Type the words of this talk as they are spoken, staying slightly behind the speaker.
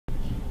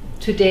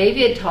today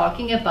we are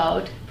talking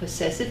about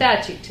possessive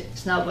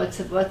adjectives. Now,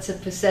 what's a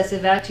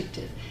possessive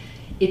adjective?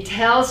 It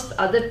tells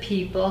other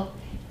people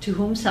to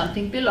whom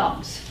something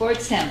belongs. For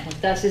example,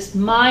 das ist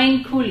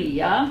mein Kuli,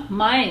 ja?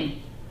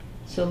 Mein.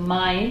 So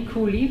mein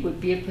Kuli would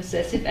be a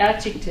possessive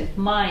adjective,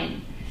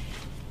 mein.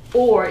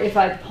 Or if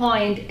I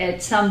point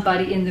at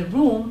somebody in the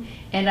room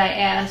and I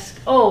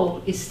ask,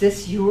 oh, is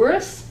this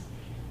yours?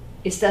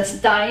 Is das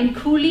dein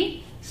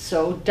Kuli?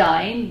 So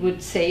dein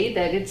would say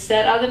that it's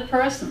that other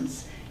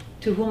person's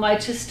to whom I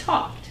just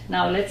talked.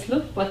 Now let's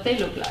look what they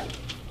look like.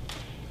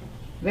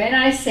 When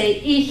I say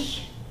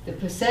ich, the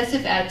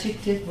possessive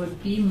adjective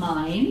would be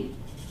mein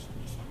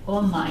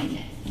or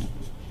meine.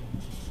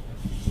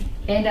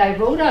 And I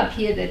wrote up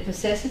here that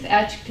possessive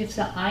adjectives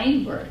are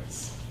ein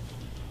words.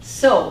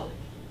 So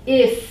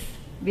if,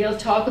 we'll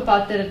talk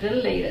about that a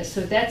little later,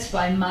 so that's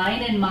why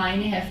mine and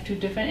meine have two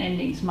different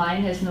endings.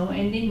 Mine has no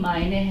ending,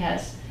 meine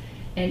has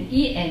an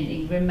E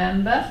ending.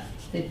 Remember,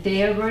 the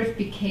der word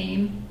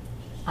became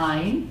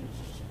ein,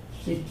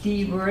 the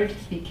die word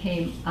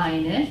became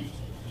eine,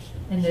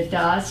 and the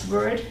das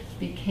word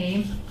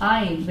became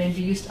ein when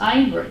we used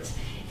ein words.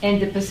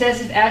 And the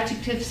possessive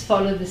adjectives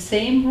follow the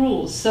same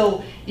rules.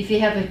 So if you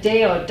have a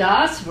der or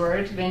das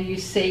word, when you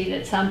say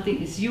that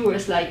something is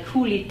yours, like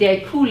Kuli,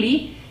 der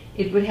Kuli,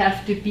 it would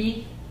have to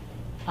be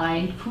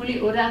ein Kuli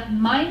oder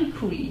mein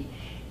Kuli.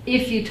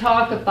 If you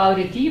talk about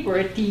a die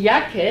word, die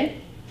Jacke,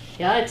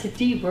 yeah, it's a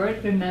die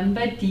word,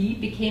 remember, die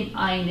became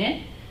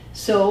eine,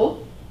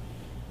 so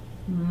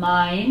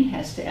mein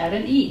has to add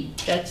an E.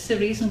 That's the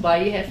reason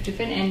why you have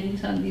different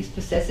endings on these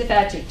possessive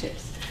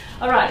adjectives.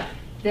 All right,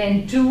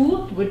 then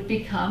du would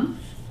become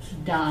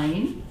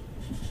dein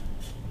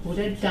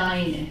oder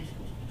deine.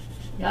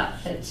 Yeah,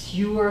 that's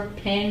your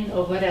pen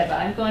or whatever.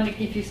 I'm going to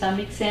give you some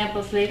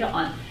examples later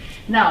on.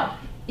 Now,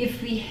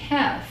 if we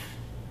have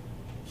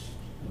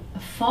a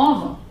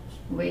formal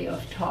way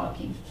of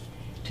talking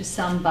to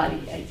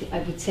somebody, I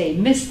would say,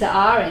 Mr.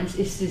 Ahrens,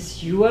 is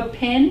this your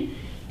pen?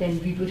 Then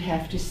we would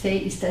have to say,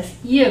 ist das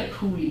Ihr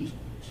Kuli?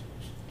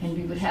 And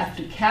we would have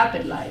to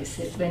capitalize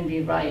it when we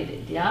write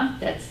it, yeah?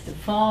 That's the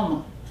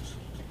formal.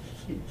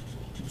 It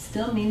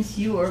still means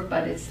your,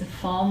 but it's the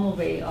formal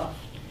way of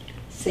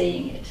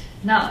saying it.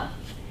 Now,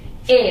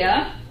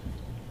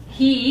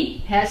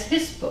 he has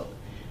his book.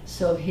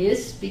 So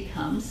his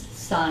becomes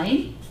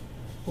sein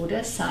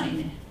oder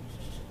seine.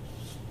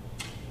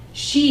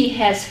 She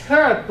has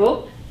her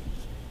book,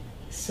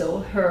 so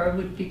her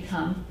would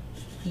become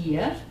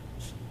ihr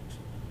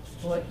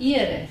or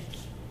ihre.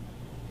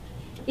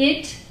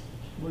 It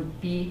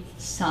would be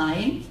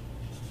sein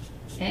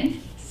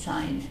and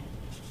seine.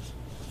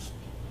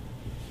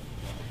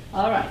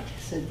 Alright,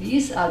 so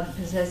these are the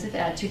possessive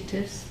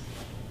adjectives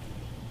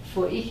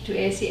for ich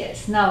to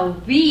SES. Now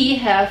we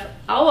have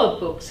our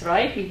books,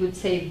 right? We would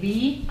say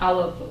we,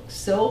 our books.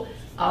 So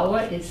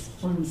our is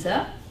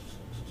unser,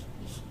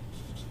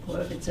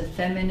 or if it's a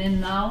feminine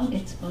noun,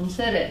 it's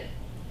unsere.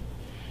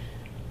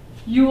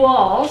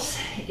 Yours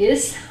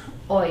is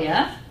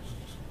euer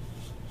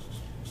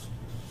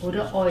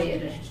oder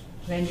eure.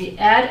 When we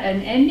add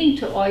an ending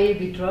to euer,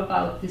 we drop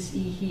out this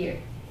E here.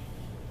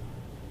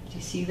 Do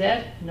you see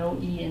that? No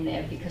E in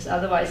there, because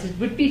otherwise it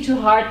would be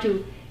too hard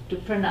to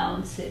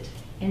pronounce it.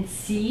 And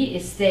sie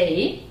is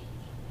they,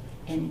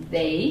 and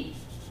they,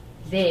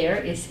 there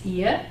is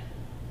ihr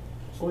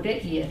oder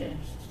ihre.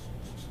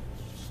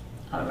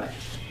 All right.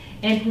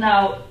 And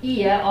now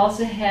ihr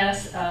also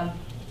has a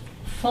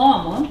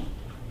formal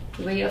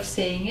way of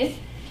saying it.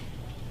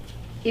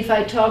 If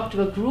I talk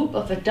to a group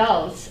of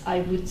adults,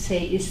 I would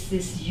say, is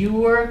this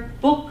your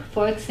book?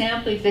 For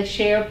example, if they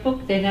share a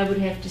book, then I would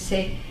have to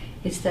say,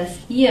 ist das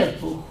ihr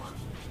Buch?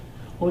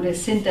 Oder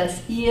sind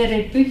das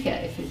ihre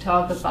Bücher, if you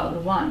talk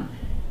about one,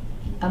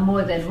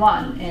 more than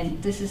one.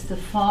 And this is the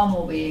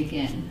formal way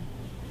again.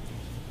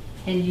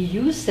 And you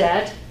use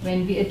that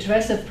when we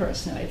address a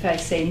person. If I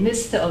say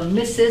Mr. or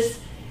Mrs.,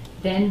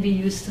 then we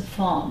use the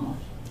formal.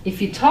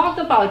 If you talk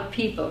about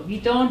people, we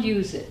don't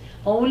use it,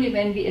 only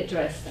when we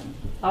address them.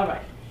 All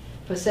right,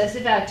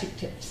 possessive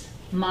adjectives.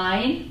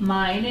 Mein,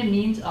 meine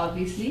means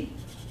obviously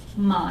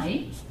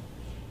my.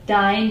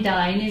 Dein,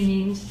 deine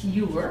means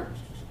your.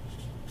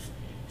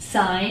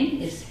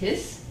 Sein is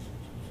his.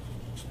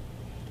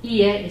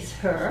 Ihr is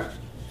her.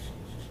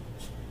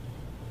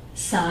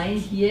 Sein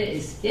here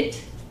is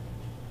it.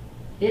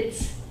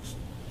 It's.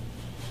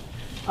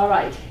 All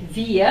right,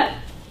 wir,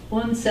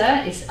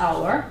 unser is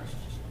our.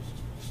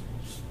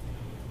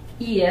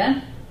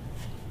 Ihr,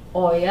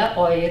 euer,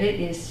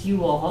 eure is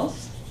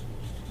yours.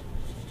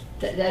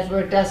 That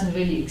word doesn't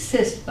really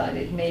exist, but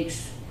it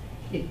makes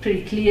it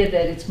pretty clear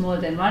that it's more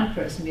than one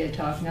person we are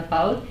talking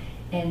about.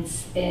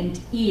 And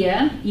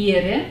ihr,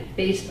 ihre,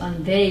 based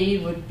on they,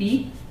 would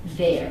be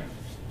their.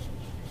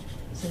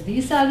 So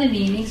these are the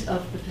meanings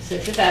of the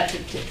possessive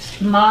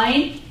adjectives.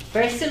 Mine,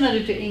 very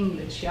similar to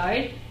English,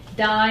 right?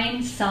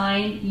 Dein,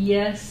 sein,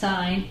 ihr,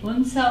 sein,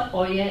 unser,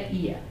 euer,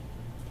 ihr.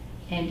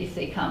 And if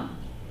they come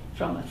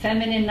from a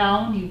feminine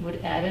noun, you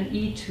would add an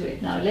E to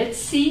it. Now let's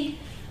see,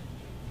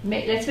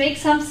 let's make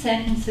some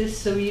sentences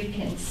so you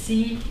can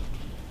see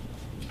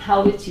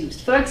how it's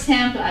used. For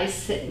example,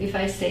 if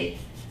I say,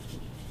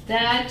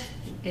 that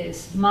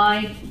is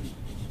my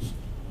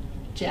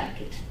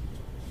jacket.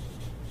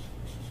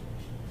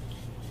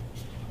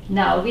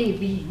 Now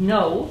we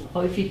know,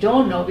 or if you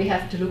don't know, we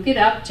have to look it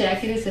up.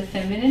 Jacket is a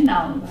feminine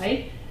noun,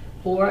 right?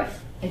 Or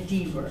a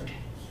D word.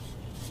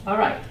 All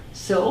right,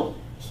 so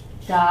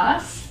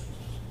das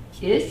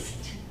ist,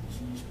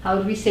 how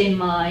do we say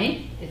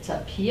mine? It's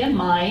up here,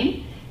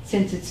 mine.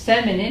 Since it's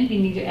feminine, we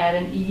need to add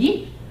an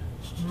E.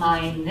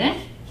 Meine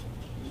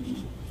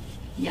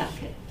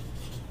Jacke.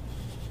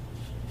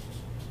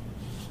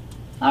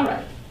 All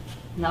right,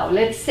 now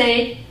let's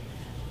say,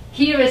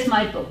 here is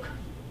my book.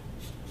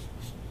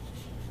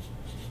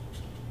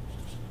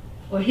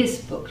 Or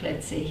his book,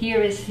 let's say.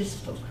 Here is his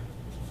book.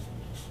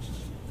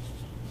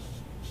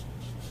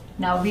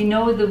 Now we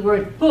know the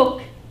word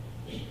book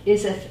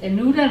is a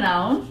neuter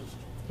noun.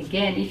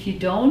 Again, if you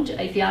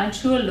aren't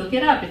sure, look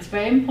it up. It's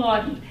very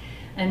important.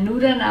 A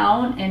neuter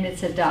noun, and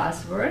it's a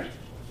das word.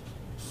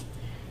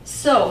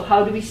 So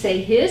how do we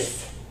say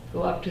his?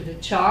 Go up to the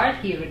chart.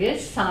 Here it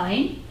is.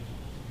 Sein.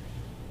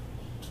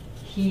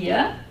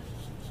 Hier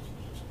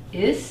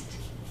ist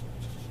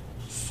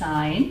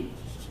sein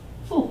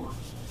Buch.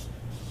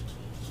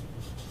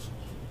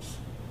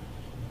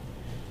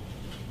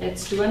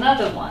 Let's do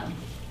another one.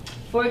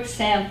 For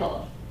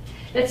example,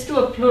 let's do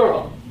a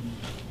plural.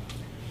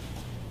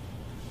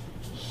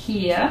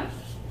 Here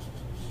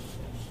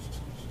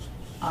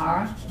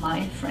are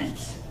my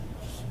friends.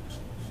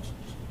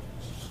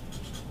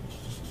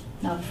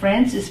 Now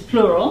friends is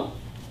plural,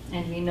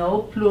 and we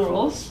know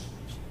plurals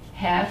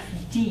have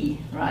D,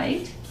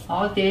 right?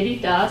 All daily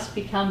does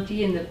become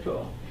D in the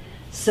plural.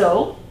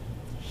 So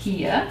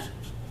hier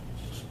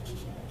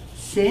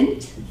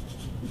sind,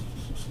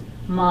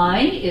 my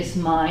is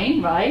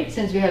mine, right?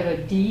 Since we have a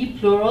D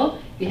plural,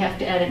 we have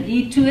to add an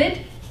E to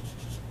it.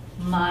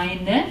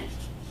 Meine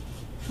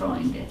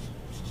Freunde.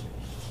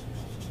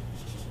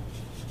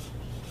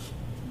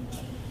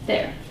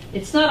 There.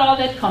 It's not all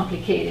that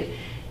complicated.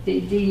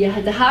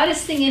 The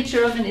hardest thing in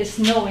German is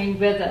knowing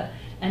whether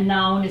a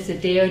noun is a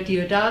der or die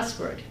or das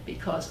word,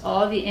 because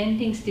all the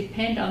endings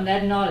depend on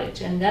that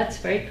knowledge, and that's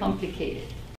very complicated.